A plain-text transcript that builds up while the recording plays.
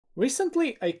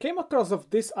Recently, I came across of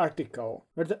this article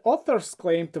where the authors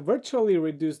claim to virtually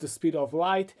reduce the speed of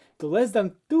light to less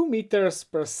than 2 meters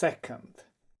per second,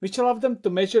 which allowed them to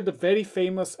measure the very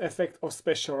famous effect of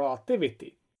special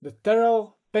relativity, the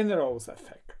Terrell-Penrose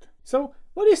effect. So,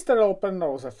 what is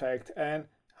Terrell-Penrose effect and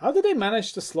how do they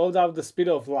manage to slow down the speed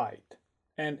of light?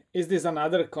 And is this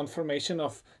another confirmation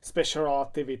of special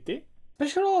relativity?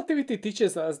 Special relativity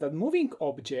teaches us that moving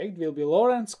object will be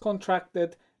Lorentz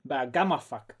contracted by a gamma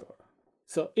factor.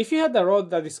 So if you had a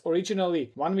rod that is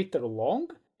originally 1 meter long,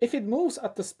 if it moves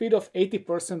at the speed of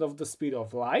 80% of the speed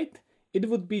of light, it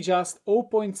would be just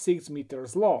 0.6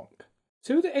 meters long.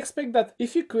 So you would expect that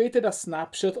if you created a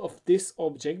snapshot of this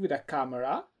object with a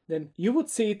camera, then you would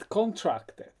see it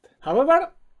contracted.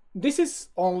 However, this is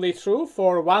only true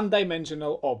for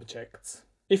one-dimensional objects.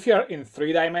 If you are in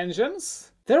 3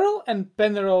 dimensions, Terrell and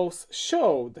Penrose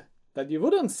showed that you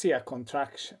wouldn't see a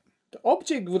contraction. The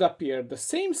object would appear the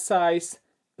same size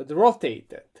but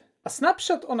rotated. A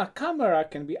snapshot on a camera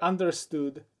can be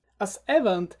understood as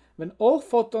event when all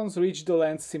photons reach the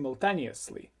lens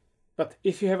simultaneously. But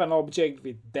if you have an object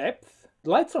with depth,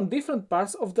 the light from different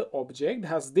parts of the object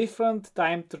has different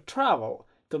time to travel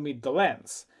to meet the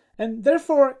lens. And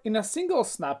therefore, in a single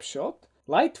snapshot,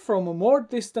 light from more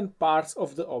distant parts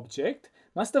of the object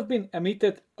must have been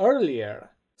emitted earlier,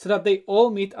 so that they all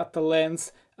meet at the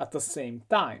lens at the same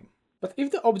time. But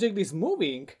if the object is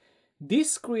moving,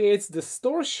 this creates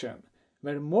distortion,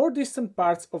 where more distant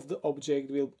parts of the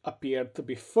object will appear to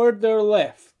be further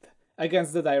left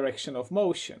against the direction of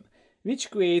motion, which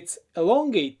creates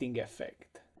elongating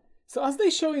effect. So as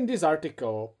they show in this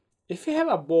article, if you have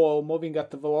a ball moving at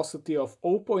the velocity of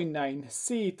 0.9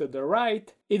 c to the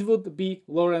right, it would be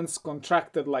Lorentz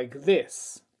contracted like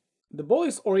this. The ball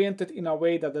is oriented in a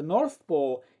way that the North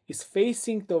Pole is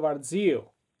facing towards you,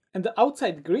 and the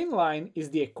outside green line is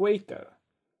the equator.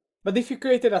 But if you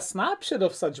created a snapshot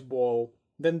of such ball,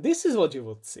 then this is what you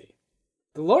would see.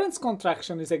 The Lorentz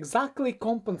contraction is exactly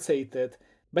compensated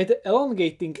by the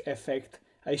elongating effect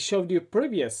I showed you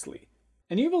previously,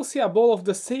 and you will see a ball of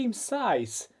the same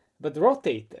size, but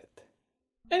rotated.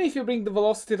 And if you bring the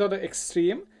velocity to the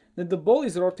extreme, then the ball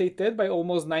is rotated by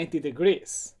almost 90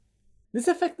 degrees. This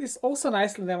effect is also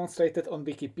nicely demonstrated on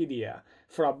Wikipedia,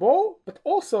 for a ball, but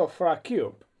also for a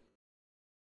cube.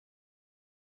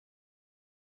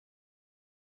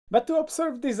 But to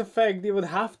observe this effect, you would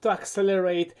have to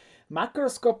accelerate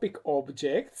macroscopic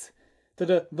objects to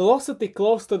the velocity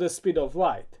close to the speed of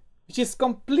light, which is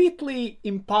completely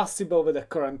impossible with the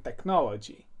current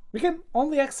technology. We can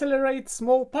only accelerate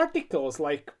small particles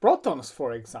like protons,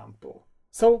 for example.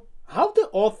 So, how the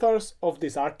authors of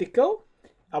this article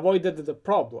avoided the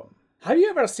problem? Have you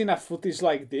ever seen a footage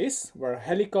like this, where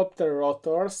helicopter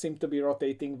rotors seem to be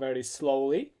rotating very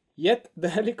slowly, yet the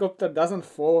helicopter doesn't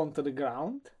fall onto the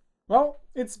ground? Well,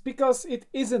 it's because it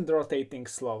isn't rotating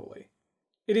slowly.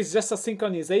 It is just a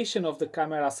synchronization of the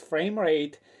camera's frame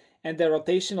rate and the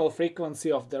rotational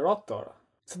frequency of the rotor.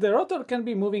 So the rotor can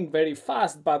be moving very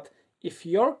fast, but if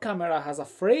your camera has a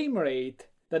frame rate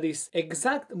that is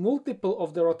exact multiple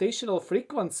of the rotational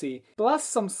frequency plus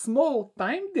some small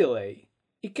time delay,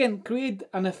 it can create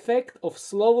an effect of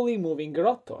slowly moving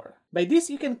rotor. By this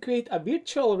you can create a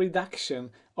virtual reduction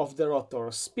of the rotor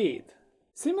speed.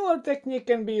 Similar technique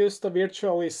can be used to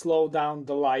virtually slow down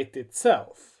the light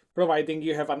itself, providing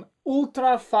you have an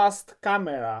ultra fast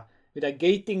camera with a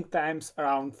gating times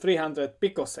around 300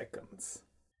 picoseconds.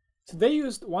 So they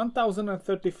used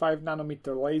 1035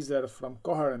 nanometer laser from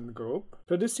Coverr group,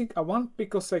 producing a 1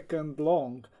 picosecond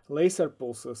long laser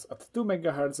pulses at 2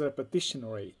 MHz repetition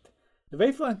rate. The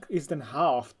wavelength is then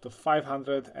halved to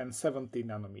 570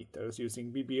 nanometers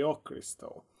using BBO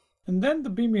crystal. And then the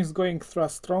beam is going through a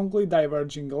strongly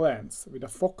diverging lens with a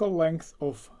focal length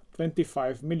of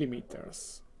 25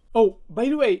 millimeters. Oh, by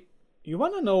the way, you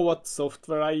wanna know what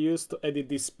software I use to edit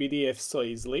this PDF so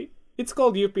easily? It's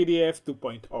called UPDF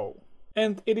 2.0,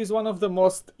 and it is one of the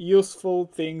most useful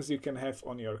things you can have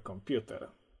on your computer.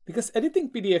 Because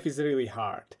editing PDF is really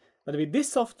hard, but with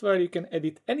this software you can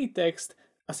edit any text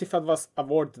as if it was a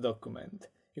Word document.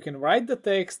 You can write the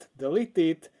text, delete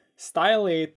it, style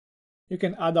it, you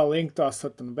can add a link to a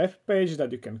certain web page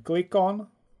that you can click on.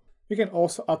 You can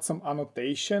also add some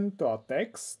annotation to a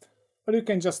text, or you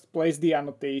can just place the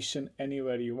annotation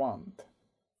anywhere you want.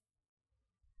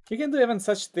 You can do even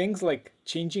such things like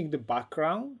changing the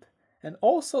background, and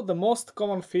also the most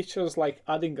common features like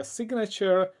adding a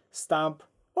signature, stamp,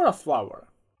 or a flower.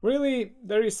 Really,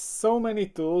 there is so many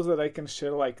tools that I can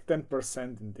share like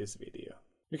 10% in this video.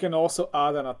 You can also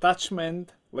add an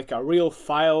attachment, like a real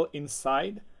file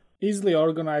inside, easily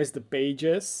organize the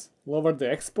pages, lower the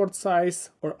export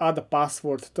size, or add a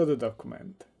password to the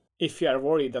document, if you are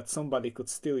worried that somebody could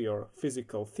steal your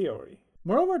physical theory.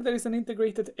 Moreover, there is an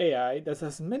integrated AI that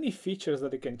has many features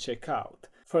that you can check out,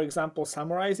 for example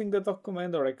summarizing the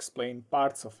document or explain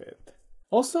parts of it.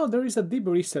 Also, there is a deep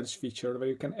research feature where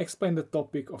you can explain the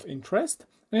topic of interest,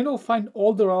 and it will find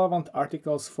all the relevant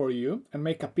articles for you and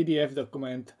make a PDF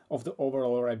document of the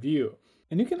overall review.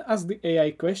 And you can ask the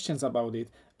AI questions about it,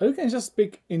 or you can just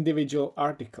pick individual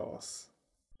articles.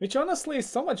 Which honestly is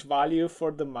so much value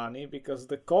for the money because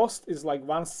the cost is like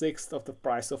 1/6 of the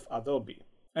price of Adobe.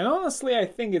 And honestly, I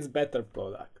think it's better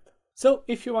product. So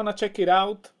if you wanna check it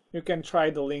out, you can try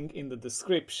the link in the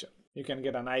description. You can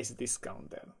get a nice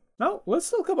discount there. Now let's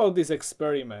talk about this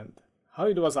experiment, how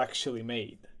it was actually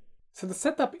made. So the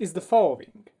setup is the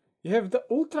following. You have the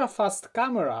ultra-fast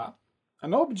camera,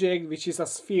 an object which is a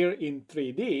sphere in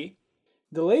 3D,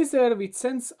 the laser which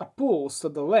sends a pulse to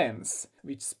the lens,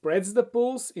 which spreads the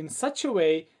pulse in such a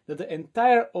way that the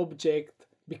entire object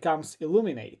becomes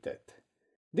illuminated.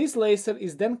 This laser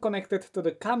is then connected to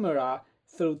the camera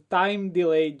through time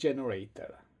delay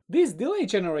generator. This delay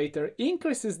generator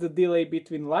increases the delay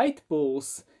between light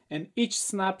pulse and each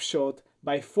snapshot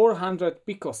by 400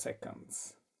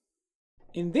 picoseconds.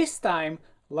 In this time,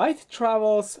 light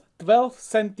travels 12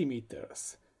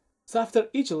 centimeters. So after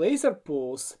each laser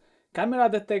pulse, camera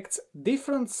detects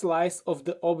different slice of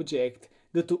the object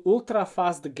due to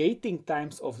ultra-fast gating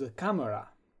times of the camera.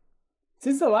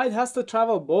 Since the light has to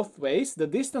travel both ways, the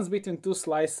distance between two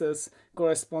slices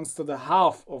corresponds to the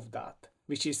half of that,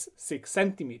 which is 6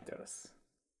 centimeters.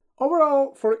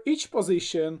 Overall, for each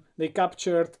position, they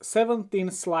captured 17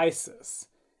 slices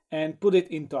and put it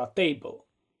into a table.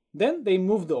 Then they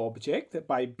moved the object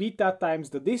by beta times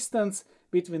the distance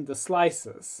between the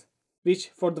slices, which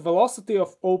for the velocity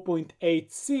of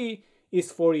 0.8 c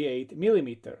is 48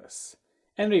 millimeters,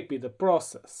 and repeat the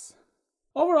process.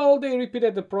 Overall, they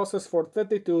repeated the process for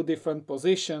 32 different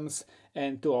positions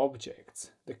and 2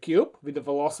 objects, the cube with the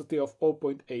velocity of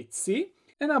 0.8 c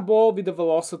and a ball with the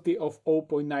velocity of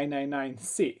 0.999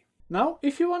 c. Now,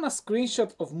 if you want a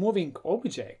screenshot of moving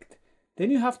object, then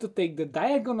you have to take the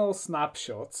diagonal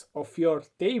snapshots of your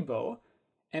table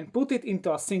and put it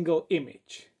into a single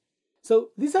image. So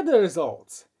these are the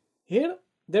results. Here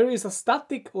there is a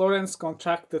static Lorentz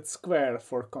contracted square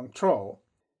for control.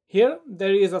 Here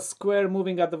there is a square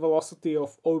moving at the velocity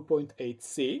of 0.8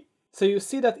 c. So you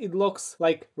see that it looks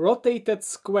like rotated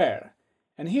square.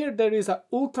 And here there is an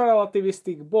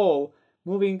ultra-relativistic ball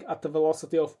moving at the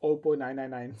velocity of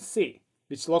 0.999 c,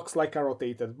 which looks like a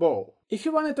rotated ball. If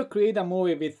you wanted to create a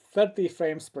movie with 30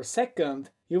 frames per second,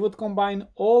 you would combine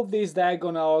all these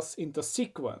diagonals into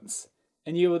sequence,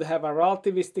 and you would have a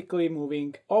relativistically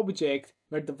moving object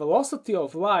where the velocity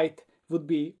of light would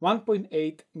be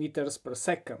 1.8 meters per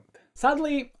second.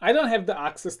 Sadly, I don't have the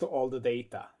access to all the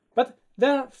data, but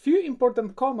there are few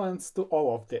important comments to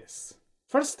all of this.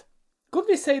 First, could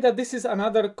we say that this is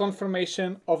another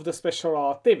confirmation of the special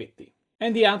relativity?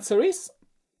 And the answer is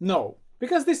no,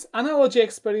 because this analogy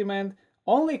experiment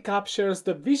only captures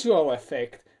the visual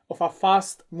effect of a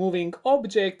fast moving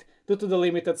object due to the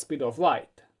limited speed of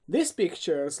light. These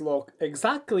pictures look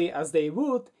exactly as they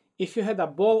would if you had a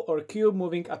ball or cube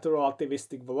moving at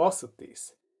relativistic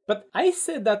velocities. But I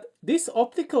said that this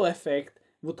optical effect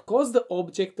would cause the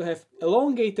object to have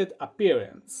elongated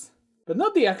appearance, but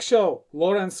not the actual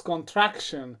Lorentz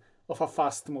contraction of a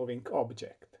fast-moving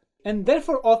object. And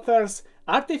therefore authors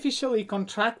artificially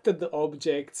contracted the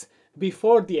objects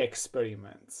before the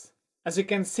experiments, as you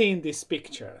can see in this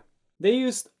picture. They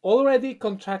used already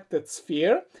contracted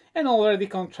sphere and already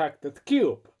contracted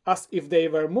cube, as if they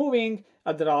were moving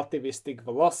at relativistic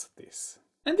velocities.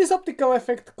 And this optical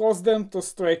effect caused them to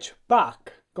stretch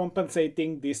back,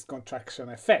 compensating this contraction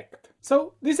effect.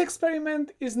 So this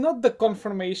experiment is not the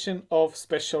confirmation of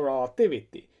special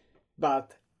relativity,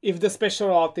 but if the special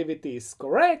relativity is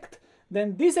correct,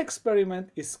 then this experiment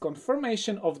is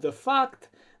confirmation of the fact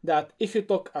that if you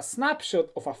took a snapshot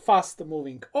of a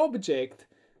fast-moving object,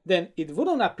 then it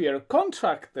wouldn't appear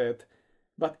contracted,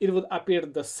 but it would appear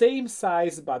the same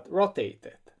size but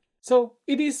rotated. So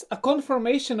it is a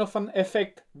confirmation of an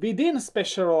effect within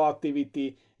special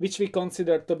relativity which we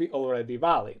consider to be already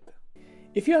valid.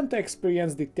 If you want to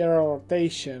experience the Terra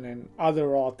rotation and other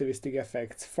relativistic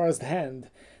effects firsthand,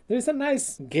 there is a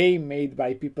nice game made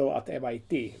by people at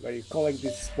MIT where you collect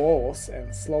these balls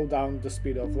and slow down the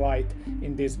speed of light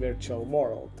in this virtual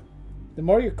world. The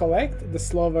more you collect, the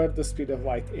slower the speed of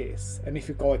light is, and if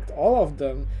you collect all of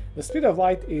them, the speed of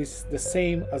light is the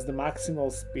same as the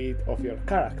maximal speed of your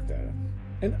character.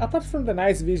 And apart from the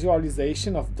nice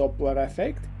visualization of Doppler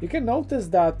effect, you can notice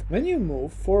that when you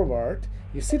move forward,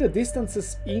 you see the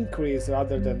distances increase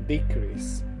rather than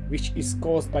decrease, which is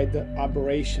caused by the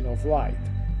aberration of light,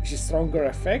 which is a stronger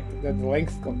effect than the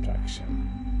length contraction.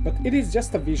 But it is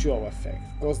just a visual effect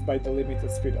caused by the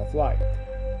limited speed of light.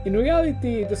 In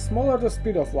reality, the smaller the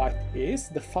speed of light is,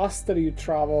 the faster you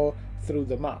travel through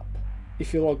the map.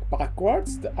 If you look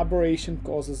backwards, the aberration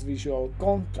causes visual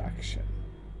contraction.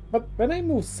 But when I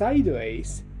move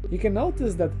sideways, you can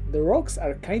notice that the rocks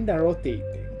are kinda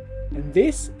rotating. And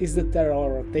this is the Terrell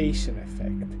rotation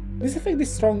effect. This effect is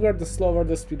stronger the slower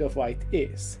the speed of light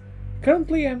is.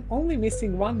 Currently I'm only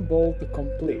missing one ball to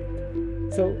complete.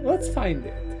 So let's find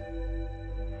it.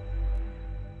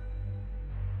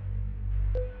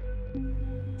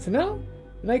 So now,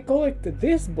 when I collect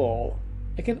this ball,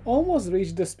 I can almost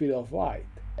reach the speed of light.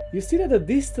 You see that the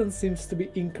distance seems to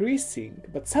be increasing,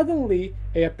 but suddenly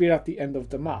I appear at the end of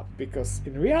the map, because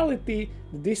in reality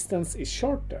the distance is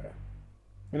shorter.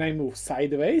 When I move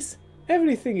sideways,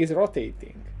 everything is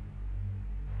rotating.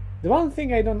 The one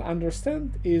thing I don't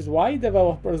understand is why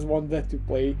developers want that to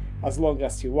play as long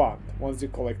as you want, once you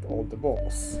collect all the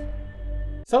balls.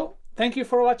 So, thank you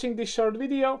for watching this short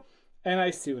video, and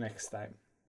I see you next time.